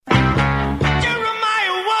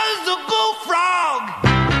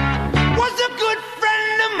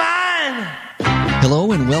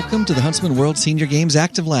Hello and welcome to the Huntsman World Senior Games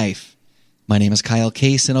Active Life. My name is Kyle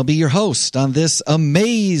Case and I'll be your host on this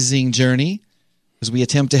amazing journey as we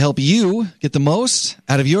attempt to help you get the most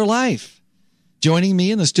out of your life. Joining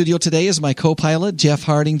me in the studio today is my co-pilot, Jeff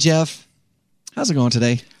Harding. Jeff, how's it going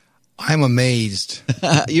today? I'm amazed.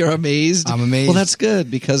 You're amazed? I'm amazed. Well, that's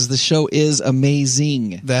good because the show is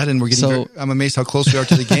amazing. That and we're getting I'm amazed how close we are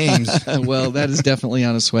to the games. Well, that is definitely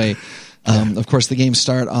on its way. Of course, the games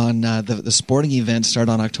start on the sporting events start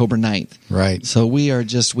on October 9th. Right. So we are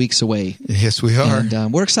just weeks away. Yes, we are.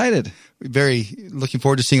 And we're excited. Very looking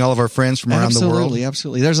forward to seeing all of our friends from around the world.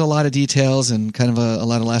 Absolutely. There's a lot of details and kind of a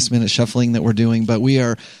lot of last minute shuffling that we're doing, but we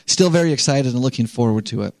are still very excited and looking forward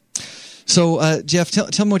to it. So, Jeff,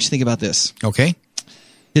 tell me what you think about this. Okay.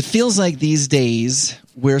 It feels like these days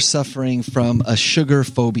we're suffering from a sugar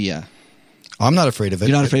phobia. I'm not afraid of it.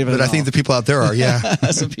 You're not afraid of it but at I think all. the people out there are, yeah.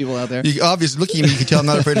 Some people out there. Obviously, looking at me, you can tell I'm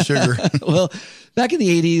not afraid of sugar. Well, back in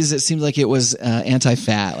the 80s, it seemed like it was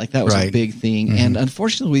anti-fat. Like that was a big thing. Mm-hmm. And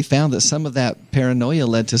unfortunately, we found that some of that paranoia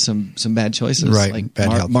led to some bad choices. Right. Like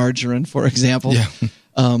bad health. Margarine, for example. Yeah.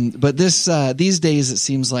 But these days, it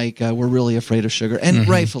seems like we're really afraid of sugar. And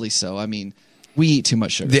rightfully so. I mean, we eat too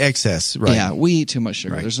much sugar. The excess, right. Yeah, we eat too much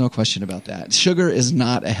sugar. Right. There's no question about that. Sugar is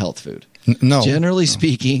not a health food. No. Generally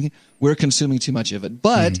speaking, we're consuming too much of it,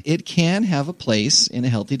 but it can have a place in a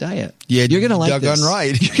healthy diet. Yeah, you're gonna like this. Doggone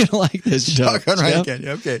right. You're gonna like this. Doggone right.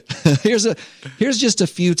 Yeah, okay. Here's just a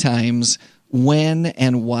few times when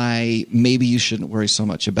and why maybe you shouldn't worry so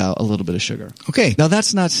much about a little bit of sugar. Okay. Now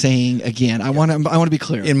that's not saying again. I want to be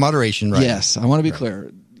clear. In moderation, right? Yes, I want to be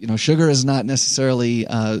clear. You know, sugar is not necessarily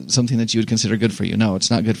something that you would consider good for you. No,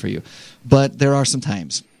 it's not good for you. But there are some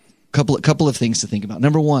times. Couple of things to think about.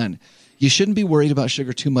 Number one, you shouldn't be worried about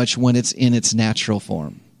sugar too much when it's in its natural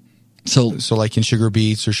form. So like in sugar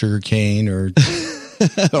beets or sugar cane or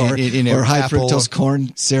or high fructose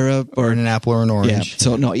corn syrup or in an apple or an orange. Yeah.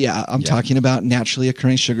 So I'm talking about naturally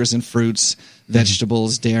occurring sugars in fruits,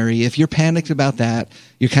 vegetables, dairy. If you're panicked about that,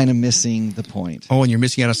 you're kind of missing the point. Oh, and you're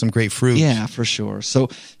missing out on some great fruit. Yeah, for sure. So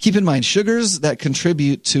keep in mind, sugars that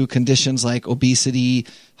contribute to conditions like obesity,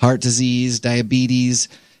 heart disease, diabetes,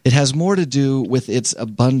 it has more to do with its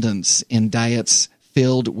abundance in diets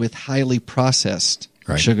filled with highly processed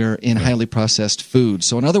sugar in highly processed food.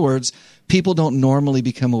 So in other words, people don't normally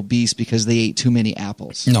become obese because they ate too many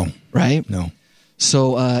apples. No. Right? No.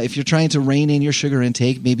 So if you're trying to rein in your sugar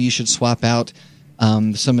intake, maybe you should swap out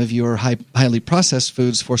some of your highly processed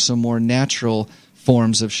foods for some more natural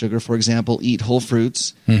forms of sugar. For example, eat whole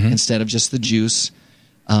fruits instead of just the juice.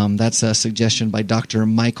 That's a suggestion by Dr.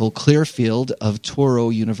 Michael Clearfield of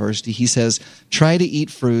Touro University. He says, try to eat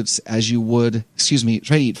foods as you would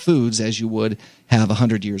have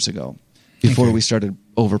 100 years ago before we started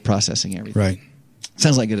over-processing everything. Right.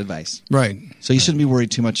 Sounds like good advice. Right. So you shouldn't be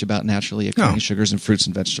worried too much about naturally occurring sugars in fruits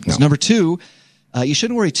and vegetables. No. Number two, you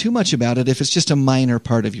shouldn't worry too much about it if it's just a minor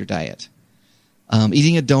part of your diet.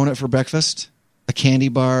 Eating a donut for breakfast, a candy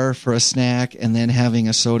bar for a snack, and then having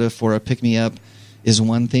a soda for a pick-me-up is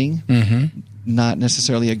one thing, not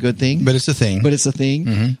necessarily a good thing. But it's a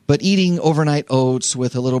thing. But eating overnight oats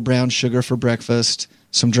with a little brown sugar for breakfast,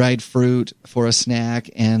 some dried fruit for a snack,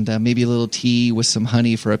 and maybe a little tea with some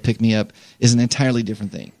honey for a pick-me-up is an entirely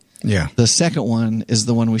different thing. Yeah. The second one is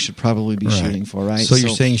the one we should probably be shooting for, right? So you're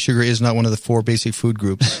saying sugar is not one of the 4 basic food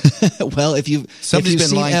groups? Well, if you've seen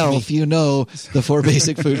Elf, you know the 4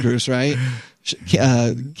 basic food groups, right?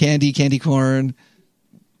 Candy corn,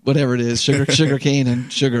 whatever it is, sugar cane,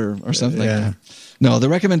 and sugar or something like that. No, the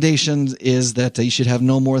recommendation is that you should have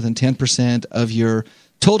no more than 10% of your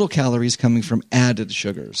total calories coming from added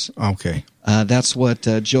sugars. Okay. That's what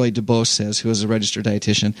Joy DuBose says, who is a registered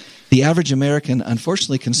dietitian. The average American,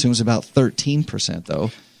 unfortunately, consumes about 13%,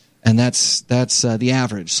 though, and that's the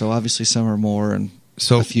average. So obviously some are more and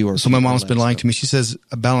a few are. So my mom's been lying to me. She says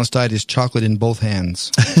a balanced diet is chocolate in both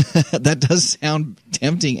hands. That does sound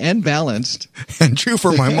tempting and balanced. And true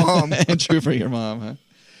for my mom. And true for your mom, huh?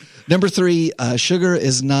 Number 3, sugar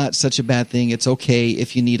is not such a bad thing. It's okay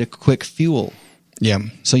if you need a quick fuel. Yeah.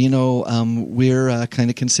 So, we're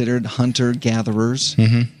kind of considered hunter-gatherers.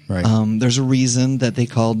 Right. There's a reason that they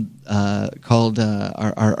called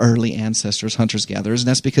our early ancestors hunters-gatherers, and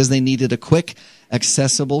that's because they needed a quick,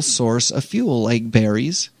 accessible source of fuel, like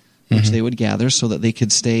berries, which they would gather so that they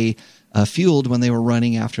could stay fueled when they were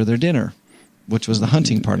running after their dinner. which was the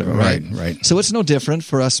hunting part of it, right? Right. So it's no different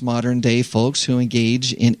for us modern day folks who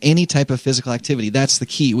engage in any type of physical activity. That's the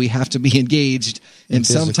key. We have to be engaged in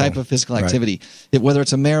some type of physical activity. Whether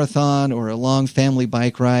it's a marathon or a long family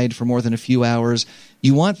bike ride for more than a few hours,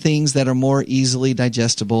 you want things that are more easily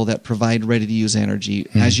digestible, that provide ready-to-use energy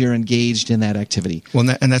as you're engaged in that activity. Well,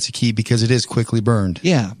 and that's a key because it is quickly burned.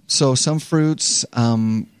 Yeah. So some fruits,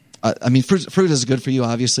 fruit is good for you,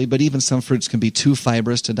 obviously, but even some fruits can be too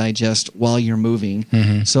fibrous to digest while you're moving.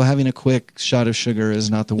 So having a quick shot of sugar is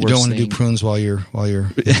not the worst thing. You don't want to do prunes while you're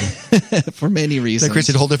for many reasons. That creates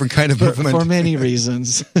a whole different kind of movement. For many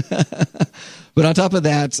reasons. But on top of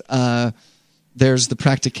that, there's the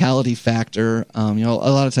practicality factor. A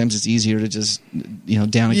lot of times it's easier to just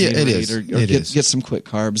down a Gatorade or get some quick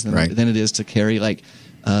carbs than it is to carry like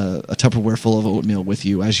a Tupperware full of oatmeal with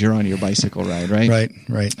you as you're on your bicycle ride, right?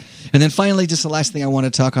 Right. And then finally, just the last thing I want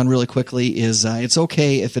to talk on really quickly is it's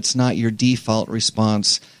okay if it's not your default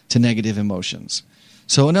response to negative emotions.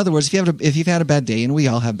 So in other words, if you've had a bad day, and we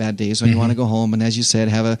all have bad days when you want to go home, and as you said,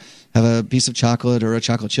 have a piece of chocolate or a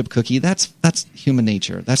chocolate chip cookie, that's human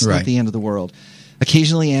nature. That's not the end of the world.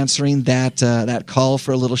 Occasionally answering that call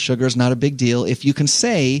for a little sugar is not a big deal. If you can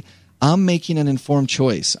say, I'm making an informed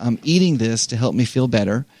choice. I'm eating this to help me feel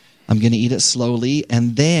better. I'm going to eat it slowly,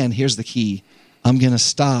 and then here's the key: I'm going to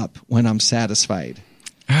stop when I'm satisfied.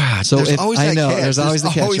 So there's always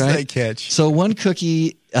the catch, right? That catch. So one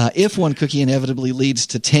cookie, if one cookie inevitably leads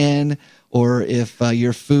to 10, or if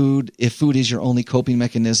food is your only coping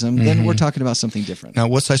mechanism, then we're talking about something different. Now,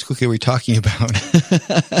 what size cookie are we talking about?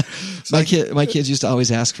 My kids used to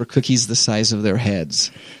always ask for cookies the size of their heads.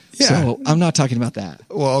 Yeah. So I'm not talking about that.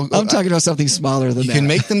 Well, I'm talking about something smaller than that. You can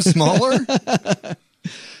make them smaller?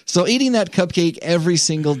 So eating that cupcake every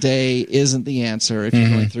single day isn't the answer if you're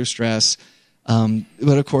going through stress.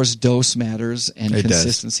 But of course, dose matters and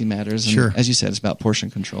consistency matters. And as you said, it's about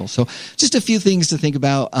portion control. So just a few things to think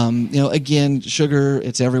about. Again, sugar,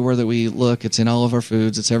 it's everywhere that we look. It's in all of our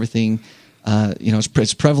foods. It's everything.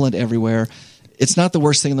 It's prevalent everywhere. It's not the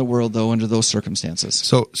worst thing in the world, though, under those circumstances.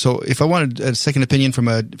 So if I wanted a second opinion from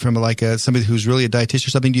somebody who's really a dietitian or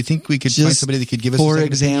something, do you think we could find somebody that could give us a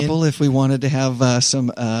second opinion? If we wanted to have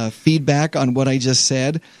some feedback on what I just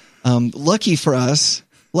said, lucky for us,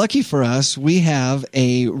 we have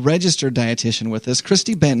a registered dietitian with us.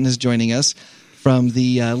 Christy Benton is joining us from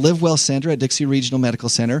the Live Well Center at Dixie Regional Medical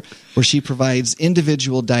Center, where she provides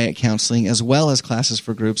individual diet counseling as well as classes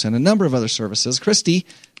for groups and a number of other services. Christy,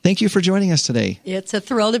 thank you for joining us today. It's a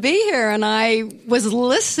thrill to be here, and I was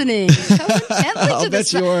listening so intently to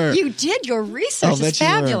this. You did. Your research is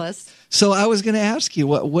fabulous. So I was going to ask you,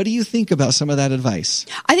 what do you think about some of that advice?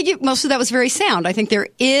 I think most of that was very sound. I think there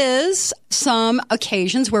is some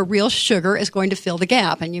occasions where real sugar is going to fill the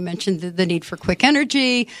gap. And you mentioned the need for quick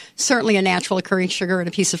energy, certainly a natural occurring sugar in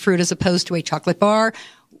a piece of fruit as opposed to a chocolate bar.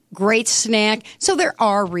 Great snack. So there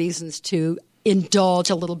are reasons to indulge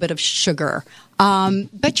a little bit of sugar.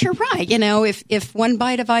 But you're right. If one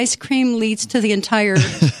bite of ice cream leads to the entire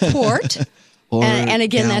quart... And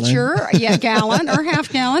again, gallon. That's your gallon or half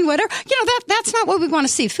gallon, whatever. That's not what we want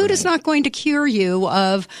to see. Food is not going to cure you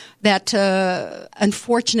of that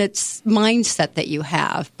unfortunate mindset that you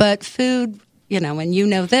have. But food,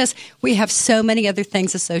 and this, we have so many other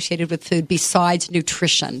things associated with food besides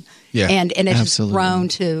nutrition. Yeah, and it has grown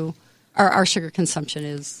to our sugar consumption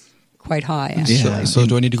is quite high. Actually. Yeah. So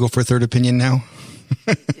do I need to go for a third opinion now?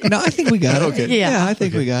 No, I think we got it. Okay. Yeah, I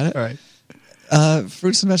think we got it. All right.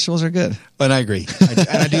 Fruits and vegetables are good. And I agree. And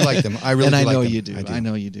I do like them. I really do like them. And I know you do. I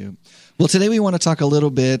know you do. Well, today we want to talk a little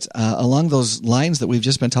bit along those lines that we've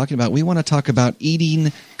just been talking about. We want to talk about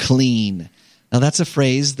eating clean. Now, that's a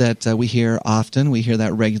phrase that we hear often. We hear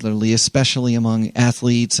that regularly, especially among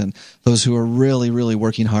athletes and those who are really, really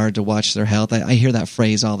working hard to watch their health. I hear that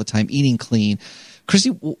phrase all the time, eating clean.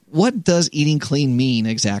 Christy, what does eating clean mean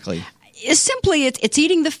exactly? Simply, it's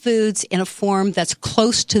eating the foods in a form that's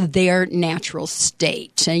close to their natural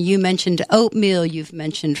state. And you mentioned oatmeal, you've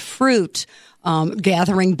mentioned fruit,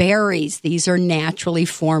 gathering berries. These are naturally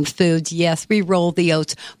formed foods. Yes, we roll the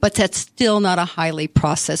oats, but that's still not a highly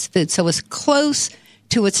processed food. So as close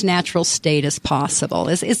to its natural state as possible.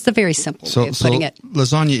 It's the very simple way of putting it.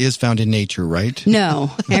 Lasagna is found in nature, right?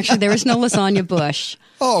 No. Actually, there is no lasagna bush.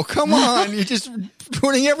 Oh, come on. You're just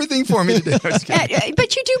ruining everything for me today.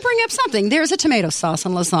 But you do bring up something. There's a tomato sauce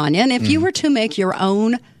in lasagna, and if you were to make your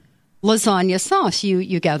own lasagna sauce,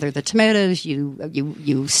 you gather the tomatoes,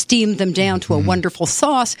 you steam them down to a wonderful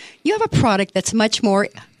sauce. You have a product that's much more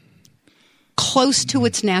close to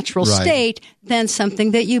its natural Right. state than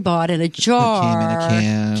something that you bought in a jar.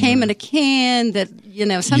 Came in a can that,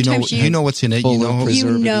 sometimes you know what's in it. full You of know, you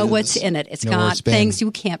know preservatives. what's in it. It's Know where got it's been. things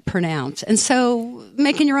you can't pronounce. And so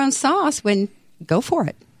making your own sauce, go for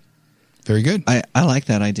it. very good. I like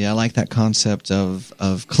that idea. I like that concept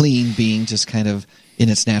of clean being just kind of in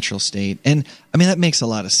its natural state. And I mean, that makes a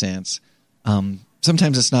lot of sense.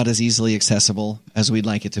 Sometimes it's not as easily accessible as we'd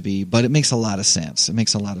like it to be, but it makes a lot of sense. It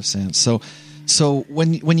makes a lot of sense. So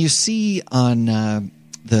when you see on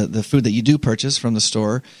the food that you do purchase from the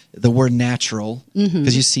store the word natural,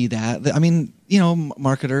 because you see that, I mean,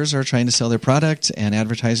 marketers are trying to sell their product and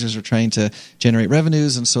advertisers are trying to generate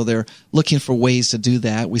revenues, and so they're looking for ways to do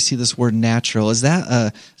that. We see this word natural. Is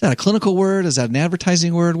that a clinical word? Is that an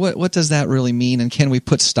advertising word? What does that really mean, and can we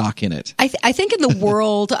put stock in it? I think in the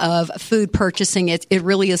world of food purchasing, it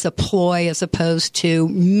really is a ploy as opposed to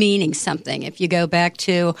meaning something. If you go back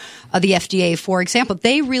to the FDA, for example,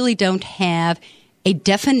 they really don't have a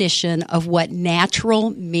definition of what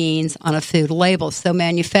natural means on a food label. So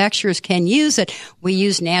manufacturers can use it. We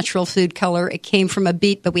use natural food color. It came from a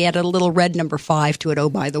beet, but we added a little red number 5 to it. Oh,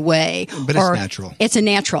 by the way. But it's natural. It's a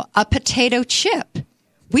natural. A potato chip.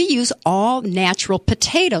 We use all natural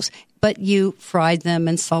potatoes, but you fried them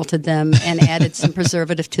and salted them and added some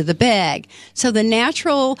preservative to the bag. So the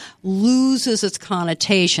natural loses its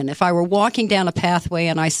connotation. If I were walking down a pathway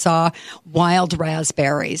and I saw wild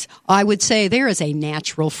raspberries, I would say there is a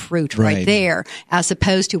natural fruit right there, as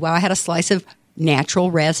opposed to, well, I had a slice of natural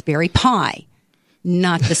raspberry pie.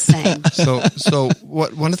 Not the same. So one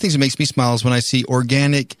of the things that makes me smile is when I see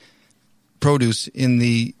organic produce in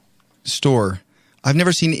the store. I've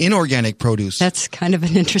never seen inorganic produce. That's kind of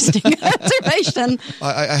an interesting observation.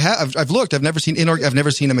 I've looked. I've never seen I've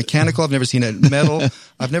never seen a mechanical. I've never seen a metal.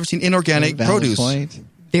 I've never seen inorganic produce. Point.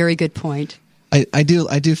 Very good point. I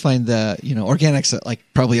do find that organics like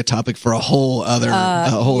probably a topic for a whole other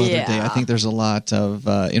day. I think there's a lot of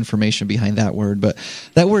information behind that word, but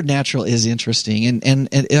that word natural is interesting,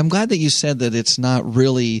 and I'm glad that you said that it's not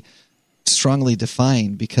really strongly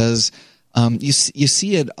defined, because you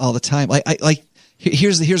see it all the time.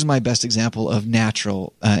 Here's my best example of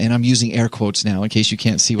natural, and I'm using air quotes now in case you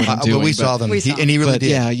can't see what I'm doing. But we saw them, and he really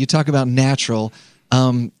did. Yeah, you talk about natural.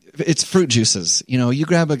 It's fruit juices. You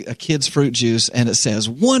grab a kid's fruit juice and it says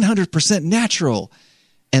 100% natural,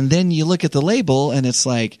 and then you look at the label and it's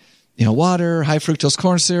like, water, high fructose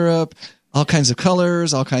corn syrup, all kinds of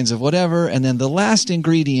colors, all kinds of whatever, and then the last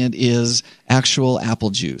ingredient is actual apple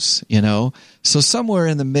juice, So somewhere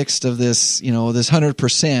in the mix of this, this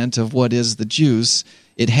 100% of what is the juice,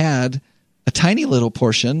 it had a tiny little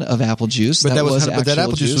portion of apple juice. But that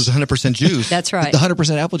apple juice was 100% juice. That's right. The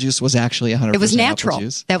 100% apple juice was actually 100% It was natural. apple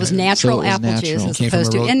juice. That was natural So it was apple natural. juice as Came from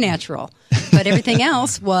opposed to a unnatural. But everything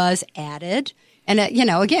else was added. And,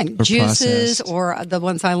 again, Or juices, processed. or the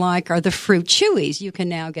ones I like are the fruit chewies. You can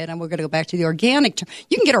now get, and we're going to go back to the organic term.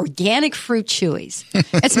 You can get organic fruit chewies.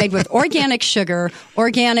 It's made with organic sugar,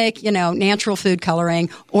 organic, natural food coloring,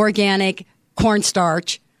 organic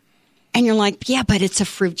cornstarch. And you're like, yeah, but it's a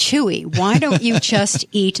fruit chewy. Why don't you just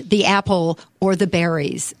eat the apple or the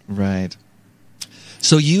berries? Right.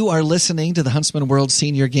 So you are listening to the Huntsman World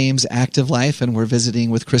Senior Games Active Life, and we're visiting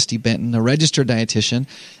with Christy Benton, a registered dietitian,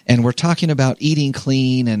 and we're talking about eating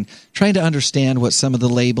clean and trying to understand what some of the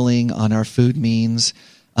labeling on our food means.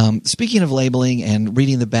 Speaking of labeling and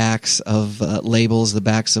reading the backs of labels, the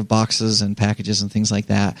backs of boxes and packages and things like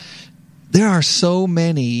that, there are so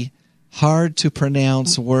many hard to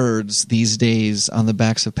pronounce words these days on the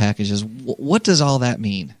backs of packages. What does all that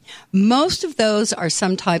mean? Most of those are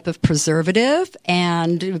some type of preservative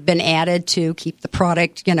and have been added to keep the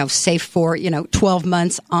product, safe for, 12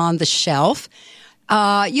 months on the shelf.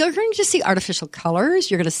 You're going to see artificial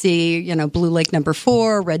colors. You're going to see, Blue Lake number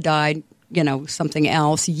 4, red dye, something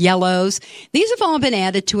else, yellows. These have all been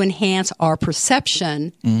added to enhance our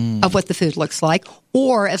perception of what the food looks like.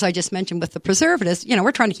 Or, as I just mentioned with the preservatives,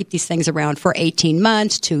 we're trying to keep these things around for 18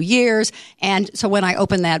 months, 2 years. And so when I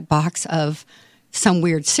open that box of some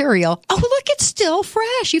weird cereal, oh, look, it's still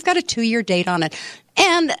fresh. You've got a 2-year date on it.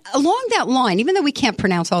 And along that line, even though we can't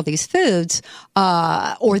pronounce all these foods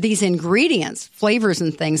or these ingredients, flavors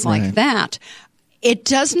and things like that, it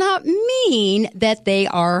does not mean that they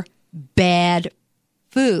are bad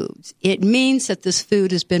foods. It means that this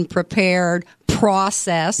food has been prepared,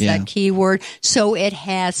 processed, that keyword, so it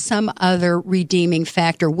has some other redeeming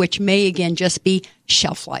factor, which may again just be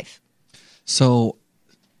shelf life. So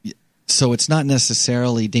it's not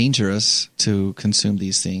necessarily dangerous to consume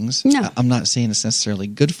these things. No. I'm not saying it's necessarily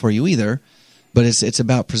good for you either, But it's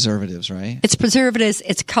about preservatives, right? It's preservatives,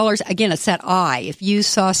 it's colors. Again, it's that eye. If you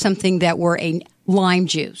saw something that were a lime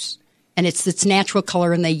juice, and it's its natural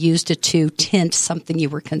color, and they used it to tint something you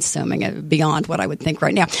were consuming, beyond what I would think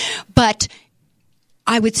right now. But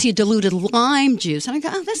I would see a diluted lime juice, and I go,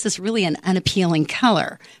 oh, this is really an unappealing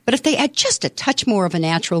color. But if they add just a touch more of a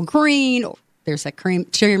natural green, or there's that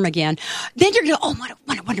term again, then you're going to, oh,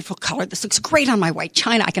 what a wonderful color. This looks great on my white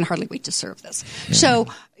china. I can hardly wait to serve this. Yeah. So,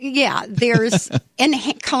 yeah, there's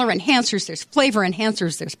color enhancers, there's flavor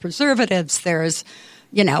enhancers, there's preservatives, there's,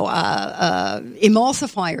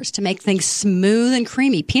 emulsifiers to make things smooth and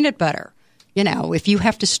creamy. Peanut butter. If you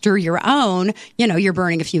have to stir your own, you're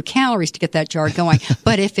burning a few calories to get that jar going.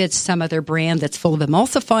 But if it's some other brand that's full of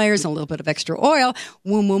emulsifiers and a little bit of extra oil,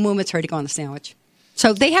 it's ready to go on the sandwich.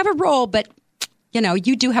 So they have a role, but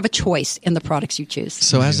you do have a choice in the products you choose.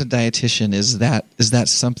 So as a dietitian, is that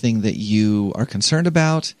something that you are concerned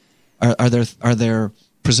about? Are there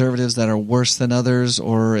preservatives that are worse than others,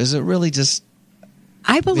 or is it really just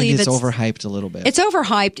I believe it's overhyped a little bit? It's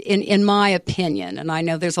overhyped in my opinion, and I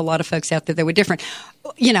know there's a lot of folks out there that were different.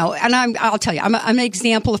 And I'll tell you, I'm an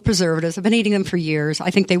example of preservatives. I've been eating them for years. I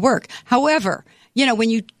think they work. However, when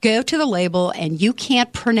you go to the label and you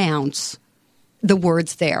can't pronounce the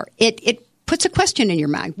words there, it puts a question in your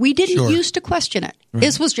mind. We didn't used to question it. Right.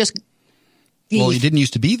 This was just Well, you didn't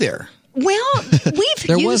used to be there. Well, we've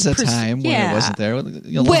there was a time when it wasn't there.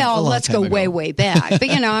 Let's go way back. But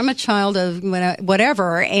I'm a child of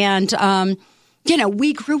whatever, and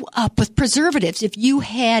we grew up with preservatives. If you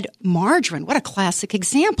had margarine, what a classic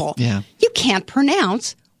example. Yeah, you can't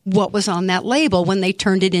pronounce what was on that label when they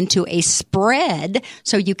turned it into a spread,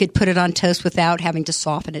 so you could put it on toast without having to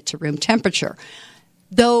soften it to room temperature.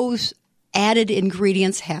 Those added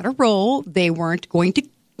ingredients had a role. They weren't going to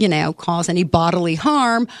cause any bodily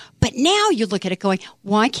harm. But now you look at it going,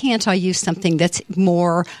 why can't I use something that's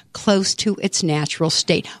more close to its natural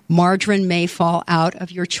state? Margarine may fall out of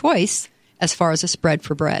your choice as far as a spread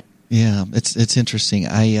for bread. Yeah, it's interesting.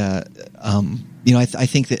 I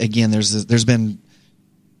think that, again, there's been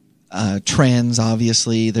trends,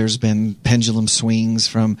 obviously. There's been pendulum swings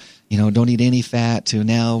from, don't eat any fat to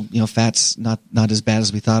now, fat's not as bad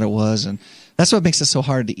as we thought it was. And that's what makes it so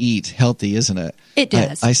hard to eat healthy, isn't it? It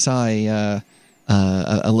does. I saw a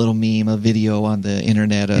little meme, a video on the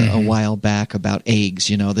internet a while back about eggs.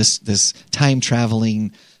 This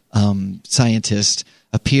time-traveling scientist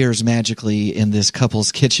appears magically in this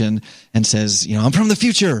couple's kitchen and says, I'm from the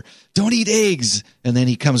future. Don't eat eggs. And then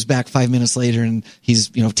he comes back 5 minutes later and he's,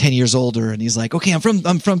 10 years older and he's like, okay, I'm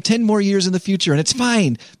from 10 more years in the future and it's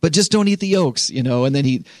fine, but just don't eat the yolks, and then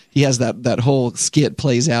he has that whole skit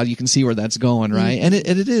plays out. You can see where that's going, right? Mm-hmm.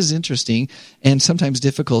 And it is interesting and sometimes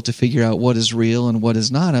difficult to figure out what is real and what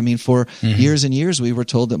is not. I mean, for years and years, we were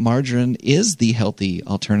told that margarine is the healthy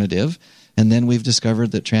alternative. And then we've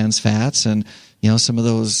discovered that trans fats and some of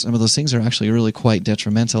those things are actually really quite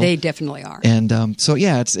detrimental. They definitely are. And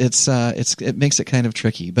it makes it kind of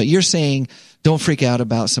tricky. But you're saying don't freak out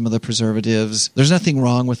about some of the preservatives. There's nothing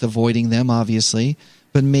wrong with avoiding them, obviously,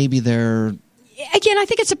 but maybe they're. Again, I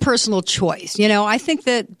think it's a personal choice. I think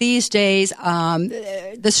that these days,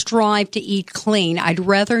 the strive to eat clean, I'd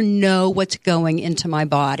rather know what's going into my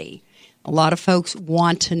body. A lot of folks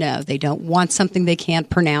want to know. They don't want something they can't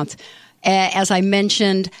pronounce. As I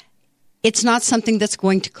mentioned, it's not something that's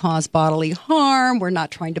going to cause bodily harm. We're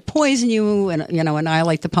not trying to poison you and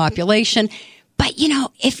annihilate the population. But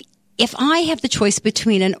if I have the choice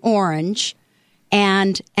between an orange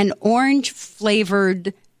and an orange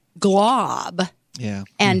flavored glob,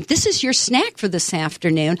 and this is your snack for this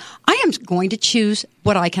afternoon, I am going to choose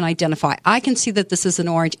what I can identify. I can see that this is an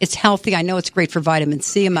orange. It's healthy. I know it's great for vitamin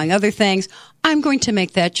C, among other things. I'm going to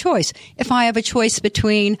make that choice. If I have a choice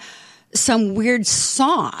between some weird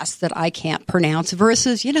sauce that I can't pronounce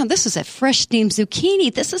versus, this is a fresh steamed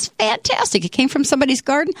zucchini. This is fantastic. It came from somebody's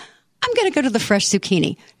garden. I'm going to go to the fresh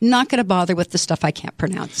zucchini. Not going to bother with the stuff I can't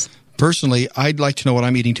pronounce. Personally, I'd like to know what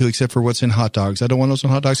I'm eating too, except for what's in hot dogs. I don't want to know what's in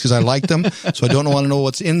hot dogs because I like them, so I don't want to know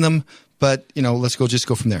what's in them. But, let's just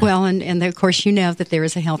go from there. Well, and of course, that there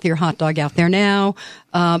is a healthier hot dog out there now,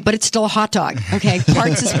 but it's still a hot dog. Okay,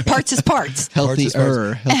 parts is parts.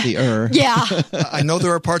 Healthier. Yeah. I know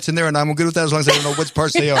there are parts in there, and I'm good with that as long as I don't know which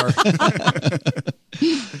parts they are.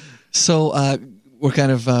 So, we're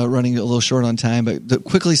kind of running a little short on time, but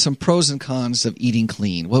quickly, some pros and cons of eating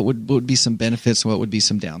clean. What would be some benefits and what would be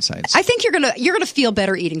some downsides? I think you're gonna feel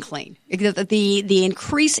better eating clean. The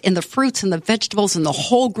increase in the fruits and the vegetables and the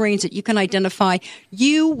whole grains that you can identify,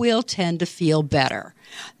 you will tend to feel better.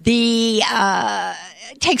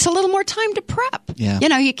 It takes a little more time to prep.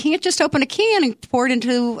 Yeah. You can't just open a can and pour it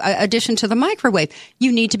into a dish into the microwave.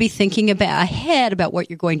 You need to be thinking ahead about what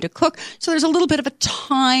you're going to cook. So there's a little bit of a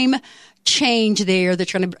time change there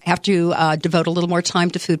that you're going to have to devote a little more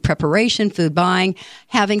time to food preparation, food buying.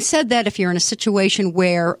 Having said that, if you're in a situation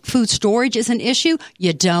where food storage is an issue,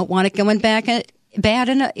 you don't want it going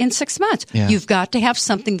bad in 6 months. Yeah. You've got to have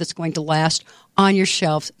something that's going to last on your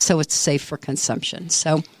shelves so it's safe for consumption.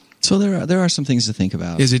 So there are some things to think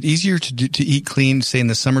about. Is it easier to eat clean, say in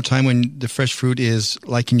the summertime when the fresh fruit is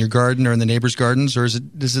like in your garden or in the neighbor's gardens, or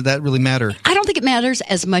does that really matter? I don't think it matters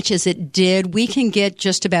as much as it did. We can get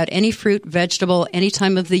just about any fruit, vegetable, any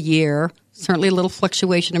time of the year. Certainly a little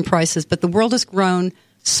fluctuation in prices, but the world has grown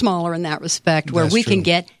smaller in that respect, where That's we true. can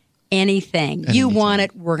get anything. You want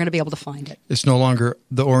it, we're going to be able to find it. It's no longer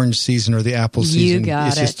the orange season or the apple season. You got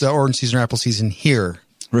it's just the orange season or apple season here.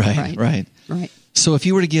 Right. So if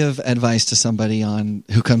you were to give advice to somebody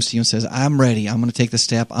who comes to you and says, I'm ready, I'm going to take the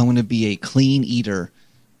step, I'm going to be a clean eater,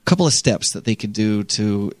 a couple of steps that they could do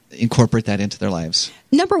to incorporate that into their lives.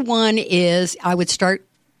 Number one is I would start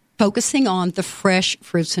focusing on the fresh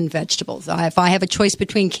fruits and vegetables. If I have a choice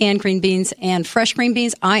between canned green beans and fresh green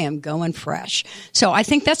beans, I am going fresh. So I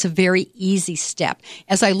think that's a very easy step.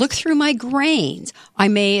 As I look through my grains, I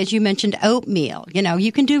may, as you mentioned, oatmeal.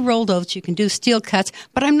 You can do rolled oats, you can do steel cuts,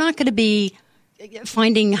 but I'm not going to be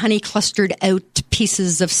finding honey clustered oat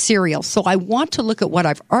pieces of cereal. So I want to look at what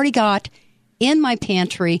I've already got in my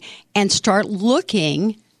pantry and start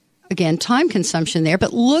looking. Again, time consumption there,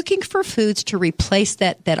 but looking for foods to replace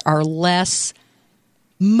that are less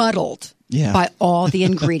muddled by all the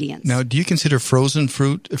ingredients. Now, do you consider frozen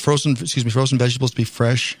vegetables to be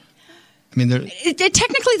fresh? I mean,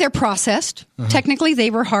 technically they're processed. Technically, they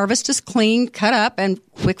were harvested, clean, cut up, and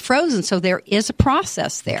quick frozen. So there is a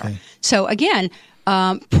process there. Okay. So again,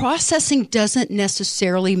 processing doesn't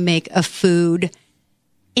necessarily make a food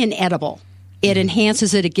inedible. It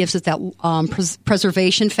enhances it. It gives it that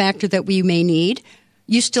preservation factor that we may need.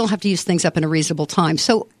 You still have to use things up in a reasonable time.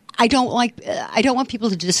 So I don't want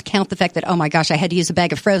people to discount the fact that, oh my gosh, I had to use a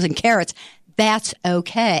bag of frozen carrots. That's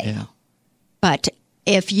okay. Yeah. But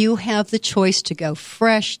if you have the choice to go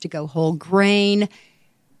fresh, to go whole grain,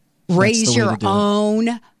 raise your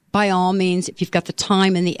own, by all means, if you've got the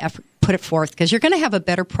time and the effort, put it forth, because you're going to have a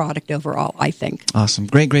better product overall, I think. Awesome.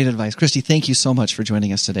 Great advice. Christy, thank you so much for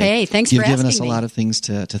joining us today. Hey, thanks for asking me. You've given us a lot of things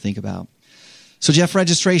to think about. So, Jeff,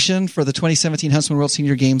 registration for the 2017 Huntsman World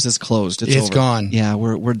Senior Games is closed. It's over. Gone. Yeah,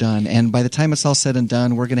 we're done. And by the time it's all said and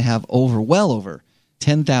done, we're going to have well over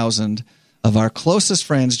 10,000 of our closest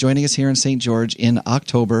friends joining us here in St. George in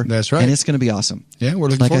October. That's right. And it's going to be awesome. Yeah, we're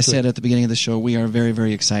looking forward to it. Like I said at the beginning of the show, we are very,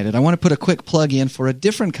 very excited. I want to put a quick plug in for a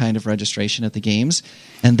different kind of registration at the games,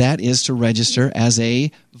 and that is to register as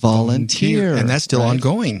a volunteer. And that's still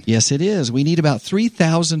ongoing. Yes, it is. We need about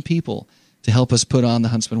 3,000 people to help us put on the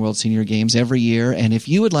Huntsman World Senior Games every year. And if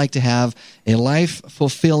you would like to have a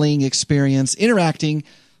life-fulfilling experience interacting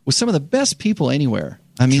with some of the best people anywhere,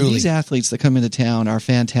 I mean, Truly. These athletes that come into town are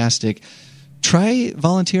fantastic. Try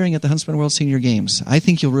volunteering at the Huntsman World Senior Games. I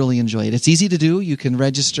think you'll really enjoy it. It's easy to do. You can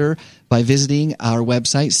register by visiting our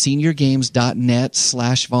website,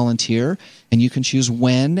 seniorgames.net/volunteer, and you can choose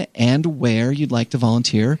when and where you'd like to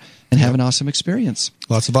volunteer and have an awesome experience.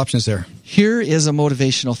 Lots of options there. Here is a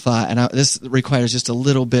motivational thought, and this requires just a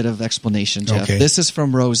little bit of explanation, Jeff. Okay. This is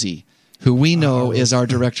from Rosie, who we know is our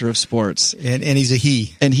director of sports. And he's a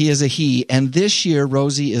he. And he is a he. And this year,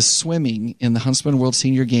 Rosie is swimming in the Huntsman World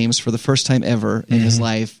Senior Games for the first time ever in his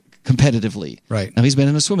life competitively. Right. Now, he's been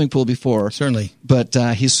in a swimming pool before. Certainly. But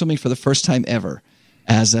he's swimming for the first time ever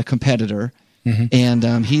as a competitor.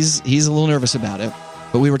 And he's a little nervous about it.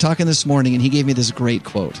 But we were talking this morning, and he gave me this great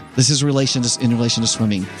quote. This is in relation to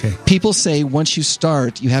swimming. Okay. People say once you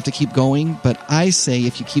start, you have to keep going. But I say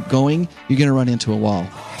if you keep going, you're going to run into a wall.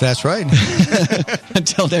 That's right.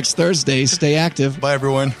 Until next Thursday, stay active. Bye,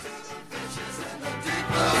 everyone.